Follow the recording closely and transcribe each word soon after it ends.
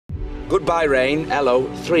Goodbye, rain. Hello,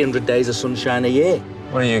 300 days of sunshine a year.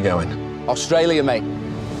 Where are you going? Australia, mate.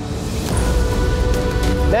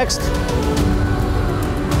 Next.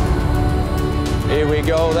 Here we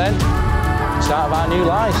go, then. Start of our new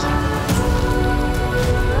lives.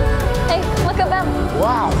 Hey, look at them.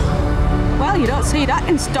 Wow. Well, you don't see that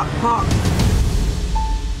in Stockport.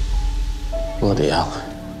 Bloody hell.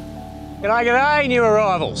 G'day, g'day, new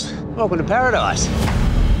arrivals. Welcome to paradise.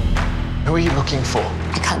 Who are you looking for?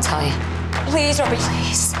 I can't tell you. Please, Robbie,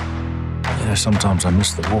 please. You know, sometimes I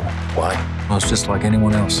miss the war. Why? I was just like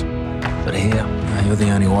anyone else. But here, you're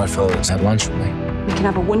the only white fella that's had lunch with me. We can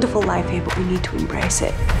have a wonderful life here, but we need to embrace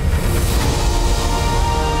it.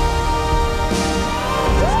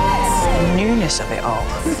 The newness of it all.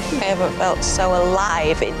 I haven't felt so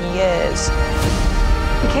alive in years.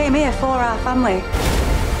 We came here for our family.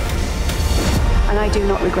 And I do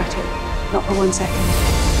not regret it. Not for 1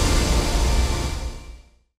 second.